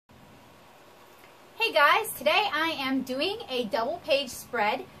Hey guys, today I am doing a double page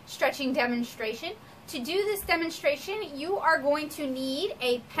spread stretching demonstration. To do this demonstration, you are going to need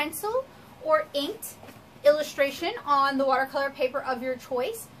a pencil or inked illustration on the watercolor paper of your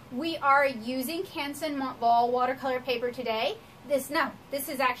choice. We are using Canson Montball watercolor paper today. This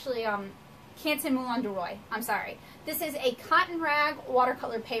is actually Canson Moulin de Roy. I'm sorry. This is a cotton rag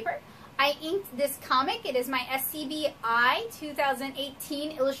watercolor paper. I inked this comic. It is my SCBI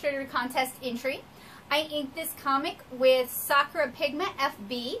 2018 Illustrator Contest entry. I inked this comic with Sakura Pigment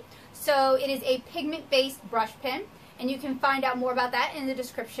FB, so it is a pigment-based brush pen, and you can find out more about that in the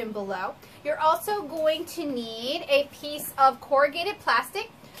description below. You're also going to need a piece of corrugated plastic.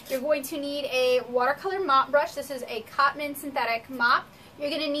 You're going to need a watercolor mop brush. This is a Cotman synthetic mop. You're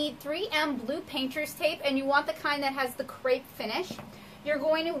going to need 3M blue painter's tape, and you want the kind that has the crepe finish. You're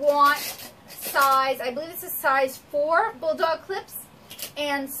going to want size, I believe this is size 4 bulldog clips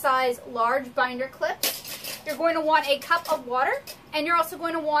and size large binder clips. You're going to want a cup of water, and you're also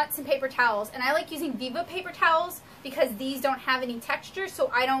going to want some paper towels. And I like using Viva paper towels because these don't have any texture, so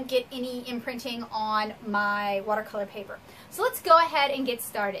I don't get any imprinting on my watercolor paper. So let's go ahead and get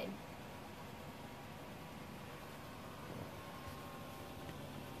started.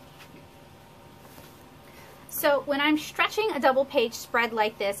 So when I'm stretching a double page spread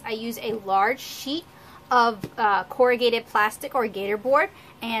like this, I use a large sheet of corrugated plastic or gator board,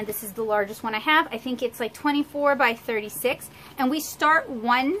 and this is the largest one I have. I think it's like 24 by 36, and we start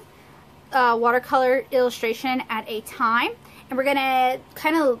one watercolor illustration at a time, and we're gonna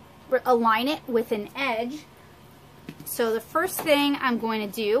kind of align it with an edge. So the first thing I'm going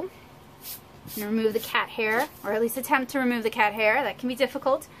to do, I'm gonna remove the cat hair, or at least attempt to remove the cat hair. That can be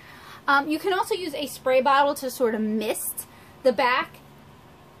difficult. You can also use a spray bottle to sort of mist the back,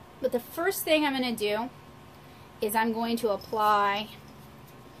 but the first thing I'm going to do is I'm going to apply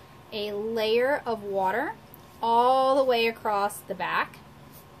a layer of water all the way across the back,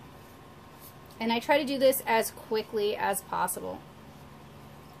 and I try to do this as quickly as possible.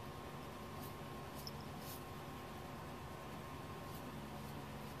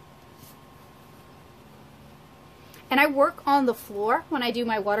 And I work on the floor when I do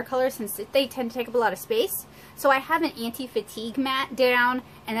my watercolors since they tend to take up a lot of space. So I have an anti-fatigue mat down,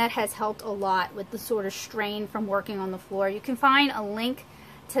 and that has helped a lot with the sort of strain from working on the floor. You can find a link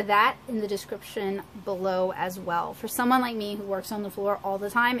to that in the description below as well. For someone like me who works on the floor all the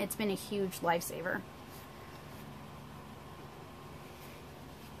time, it's been a huge lifesaver.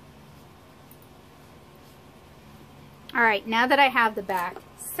 Alright, now that I have the back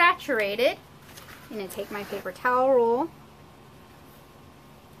saturated, I'm going to take my paper towel roll,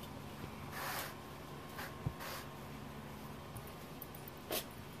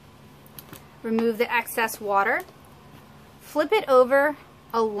 remove the excess water, flip it over,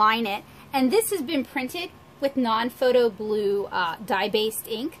 align it, and this has been printed with non-photo blue dye-based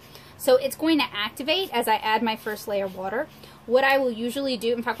ink, so it's going to activate as I add my first layer of water. What I will usually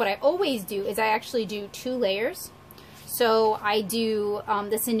do, in fact what I always do, is I actually do 2 layers. So I do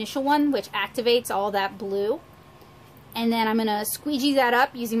this initial one, which activates all that blue, and then I'm going to squeegee that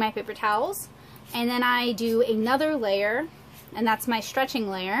up using my paper towels, and then I do another layer, and that's my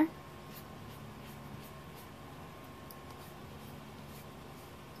stretching layer.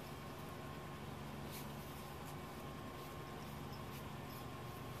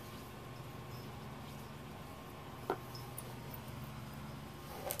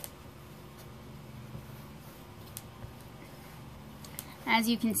 As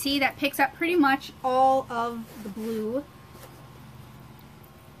you can see, that picks up pretty much all of the blue.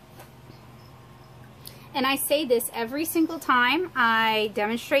 And I say this every single time I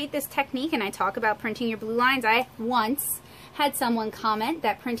demonstrate this technique and I talk about printing your blue lines. I once had someone comment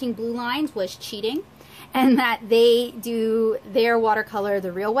that printing blue lines was cheating and that they do their watercolor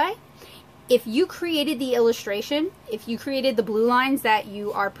the real way. If you created the illustration, if you created the blue lines that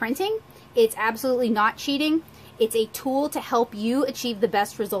you are printing, it's absolutely not cheating. It's a tool to help you achieve the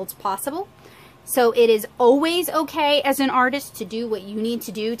best results possible. So it is always okay as an artist to do what you need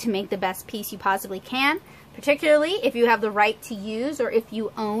to do to make the best piece you possibly can, particularly if you have the right to use or if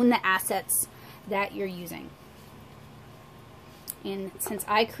you own the assets that you're using. And since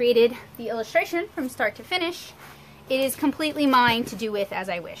I created the illustration from start to finish, it is completely mine to do with as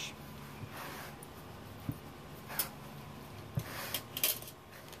I wish.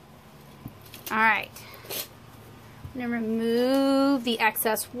 All right. I'm going to remove the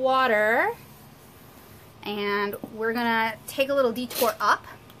excess water, and we're going to take a little detour up,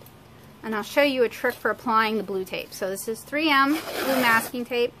 and I'll show you a trick for applying the blue tape. So this is 3M blue masking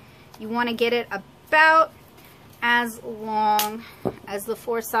tape. You want to get it about as long as the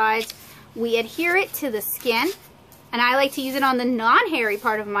 4 sides. We adhere it to the skin, and I like to use it on the non-hairy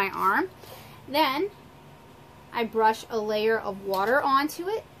part of my arm. Then I brush a layer of water onto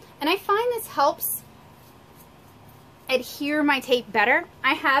it, and I find this helps adhere my tape better.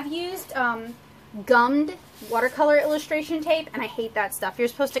 I have used gummed watercolor illustration tape, and I hate that stuff. You're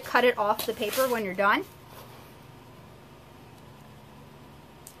supposed to cut it off the paper when you're done.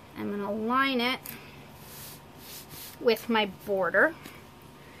 I'm going to line it with my border.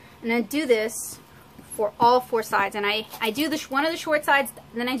 And I do this for all 4 sides. And I do one of the short sides,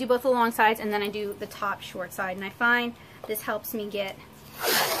 then I do both the long sides, and then I do the top short side. And I find this helps me get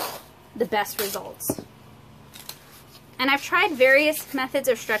the best results. And I've tried various methods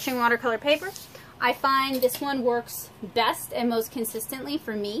of stretching watercolor paper. I find this one works best and most consistently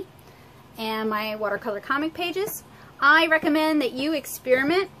for me and my watercolor comic pages. I recommend that you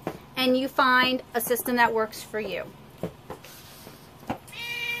experiment and you find a system that works for you.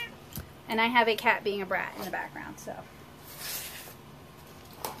 And I have a cat being a brat in the background, so.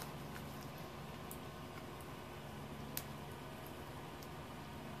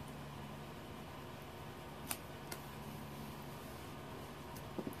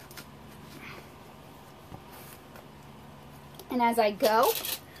 And as I go,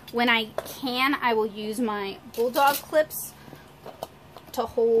 when I can, I will use my bulldog clips to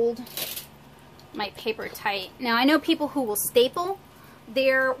hold my paper tight. Now, I know people who will staple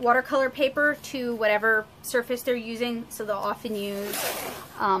their watercolor paper to whatever surface they're using, so they'll often use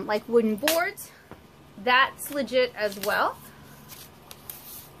like wooden boards. That's legit as well.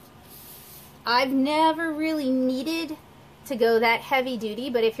 I've never really needed to go that heavy duty,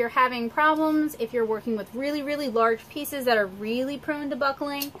 but if you're having problems, if you're working with really, really large pieces that are really prone to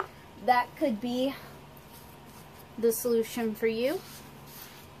buckling, that could be the solution for you.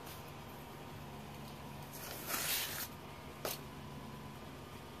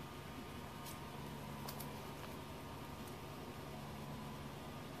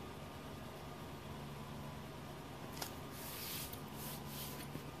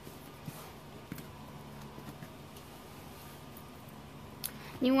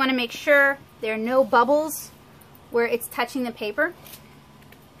 You want to make sure there are no bubbles where it's touching the paper.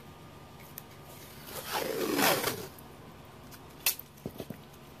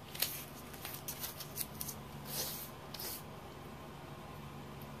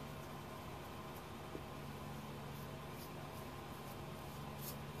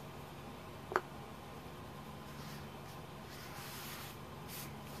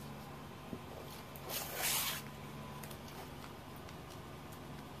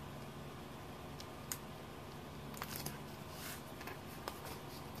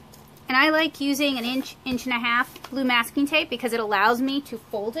 And I like using an inch and a half blue masking tape because it allows me to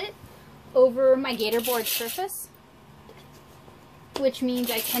fold it over my gator board surface, which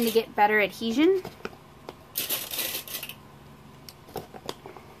means I tend to get better adhesion.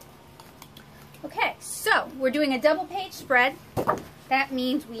 Okay, so we're doing a double page spread. That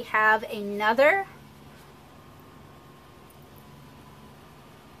means we have another.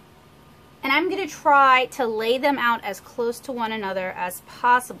 And I'm going to try to lay them out as close to one another as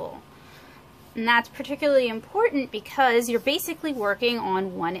possible. And that's particularly important because you're basically working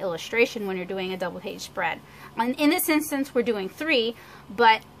on one illustration when you're doing a double page spread. And in this instance, we're doing 3,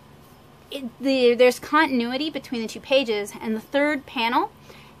 but there's continuity between the 2 pages, and the 3rd panel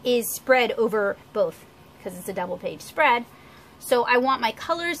is spread over both because it's a double page spread. So I want my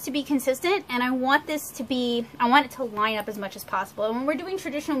colors to be consistent, and I want it to line up as much as possible. And when we're doing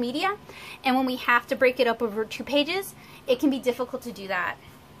traditional media, and when we have to break it up over 2 pages, it can be difficult to do that.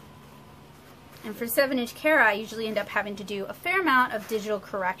 And for 7-inch Cara, I usually end up having to do a fair amount of digital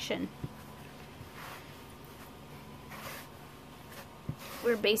correction.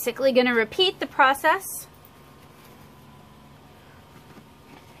 We're basically going to repeat the process.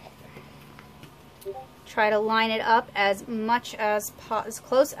 Try to line it up as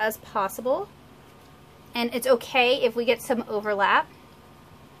close as possible. And it's okay if we get some overlap.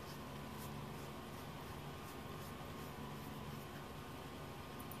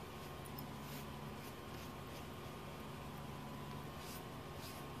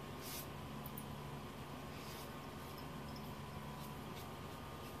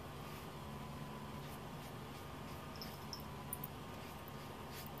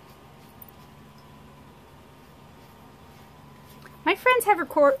 My friends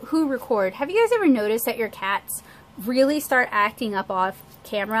who record, have you guys ever noticed that your cats really start acting up off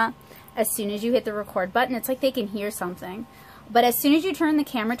camera as soon as you hit the record button? It's like they can hear something. But as soon as you turn the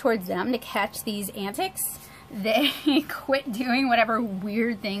camera towards them to catch these antics, they quit doing whatever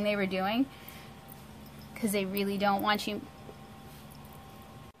weird thing they were doing because they really don't want you.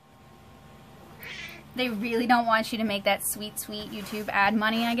 They really don't want you to make that sweet, sweet YouTube ad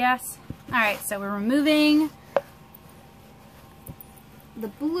money, I guess. Alright, so we're removing the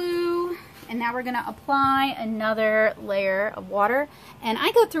blue, and now we're going to apply another layer of water. And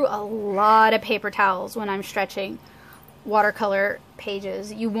I go through a lot of paper towels when I'm stretching watercolor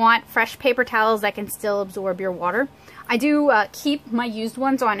pages. You want fresh paper towels that can still absorb your water. I do keep my used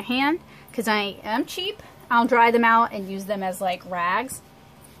ones on hand because I am cheap. I'll dry them out and use them as like rags.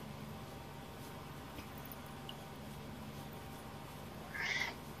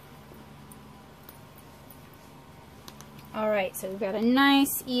 Alright, so we've got a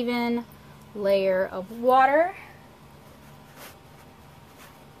nice even layer of water.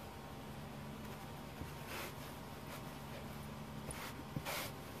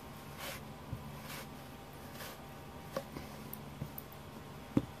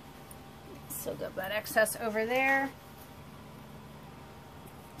 Soak up that excess over there.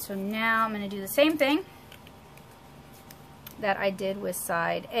 So now I'm going to do the same thing that I did with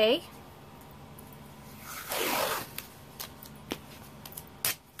side A.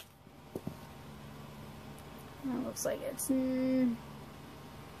 It looks like it's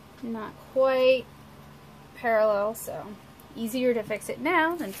not quite parallel, so easier to fix it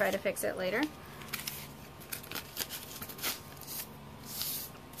now than try to fix it later.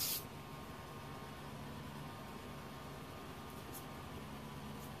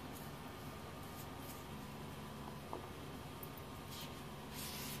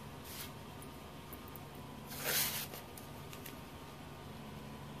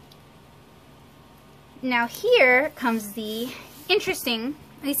 Now here comes the interesting,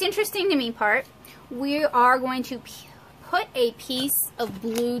 at least interesting to me part. We are going to put a piece of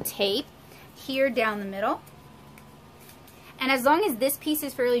blue tape here down the middle. And as long as this piece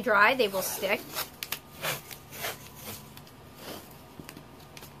is fairly dry, they will stick.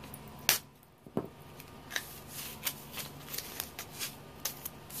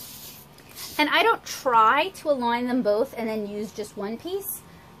 And I don't try to align them both and then use just one piece,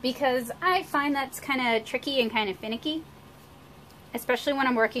 because I find that's kind of tricky and kind of finicky, especially when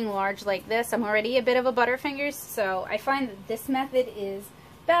I'm working large like this. I'm already a bit of a butterfingers, so I find that this method is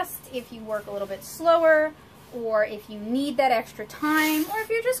best if you work a little bit slower, or if you need that extra time, or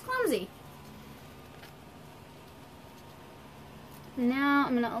if you're just clumsy. Now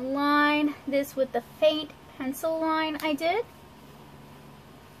I'm going to align this with the faint pencil line I did.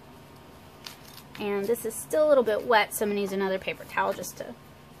 And this is still a little bit wet, so I'm going to use another paper towel just to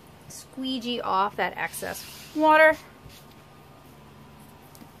squeegee off that excess water.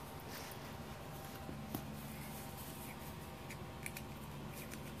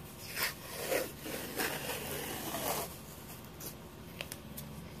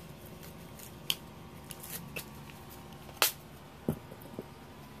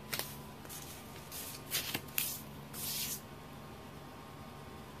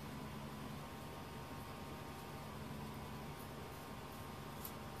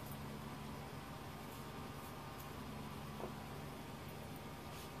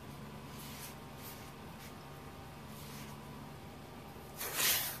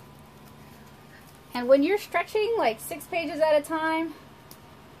 And when you're stretching like 6 pages at a time,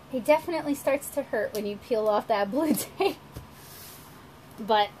 it definitely starts to hurt when you peel off that blue tape.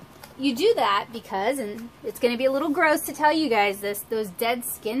 But you do that because, and it's going to be a little gross to tell you guys this, those dead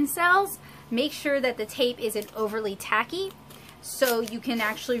skin cells, make sure that the tape isn't overly tacky, so you can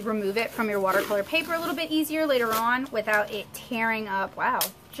actually remove it from your watercolor paper a little bit easier later on without it tearing up, wow,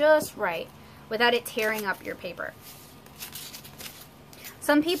 just right, without it tearing up your paper.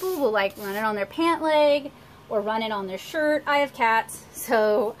 Some people will like run it on their pant leg or run it on their shirt. I have cats,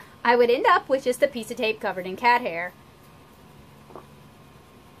 so I would end up with just a piece of tape covered in cat hair.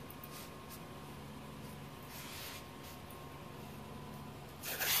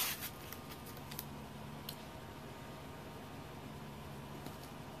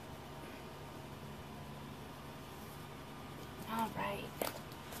 All right.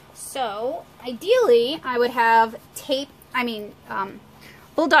 So ideally, I would have tape,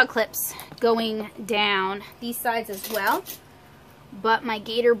 bulldog clips going down these sides as well, but my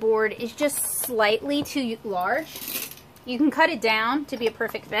gator board is just slightly too large. You can cut it down to be a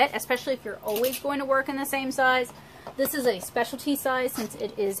perfect fit, especially if you're always going to work in the same size. This is a specialty size since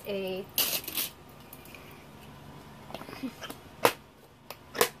it is a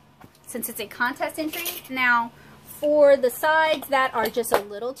contest entry. Now, for the sides that are just a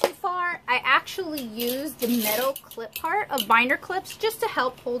little too far, I actually use the metal clip part of binder clips just to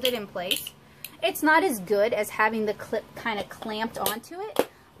help hold it in place. It's not as good as having the clip kind of clamped onto it,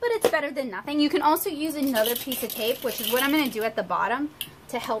 but it's better than nothing. You can also use another piece of tape, which is what I'm going to do at the bottom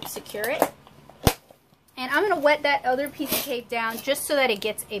to help secure it. And I'm going to wet that other piece of tape down just so that it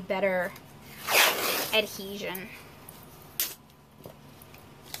gets a better adhesion.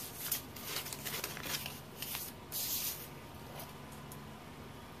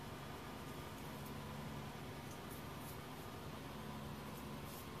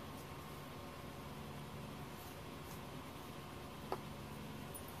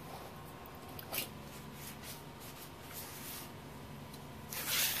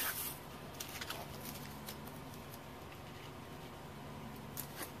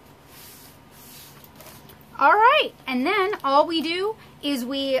 All right, and then all we do is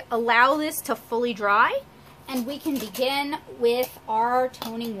we allow this to fully dry, and we can begin with our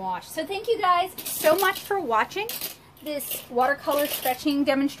toning wash. So thank you guys so much for watching this watercolor stretching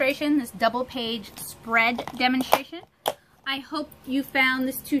demonstration, this double page spread demonstration. I hope you found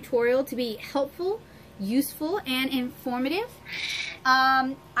this tutorial to be helpful, useful, and informative.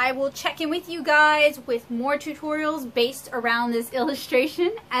 I will check in with you guys with more tutorials based around this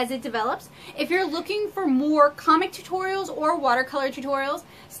illustration as it develops. If you're looking for more comic tutorials or watercolor tutorials,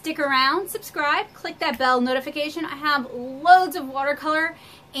 stick around, subscribe, click that bell notification. I have loads of watercolor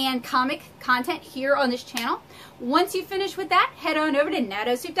and comic content here on this channel. Once you finish with that, head on over to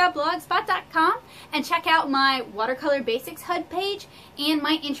natosoup.blogspot.com and check out my Watercolor Basics hub page and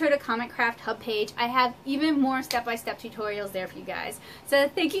my Intro to Comic Craft hub page. I have even more step-by-step tutorials there for you guys. So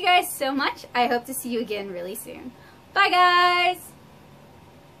thank you guys so much. I hope to see you again really soon. Bye guys!